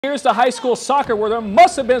Here's to high school soccer, where there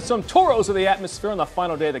must have been some toros of the atmosphere on the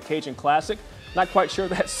final day of the Cajun Classic. Not quite sure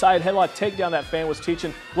that side headlock takedown that fan was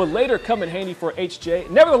teaching would later come in handy for HJ.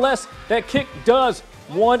 Nevertheless, that kick does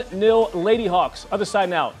 1-0 Lady Hawks. Other side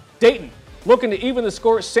now, Dayton looking to even the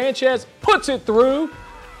score. Sanchez puts it through.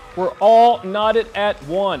 We're all knotted at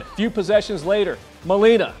 1. Few possessions later,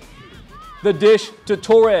 Molina, the dish to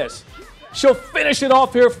Torres. She'll finish it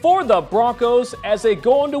off here for the Broncos as they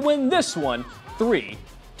go on to win this one 3-1.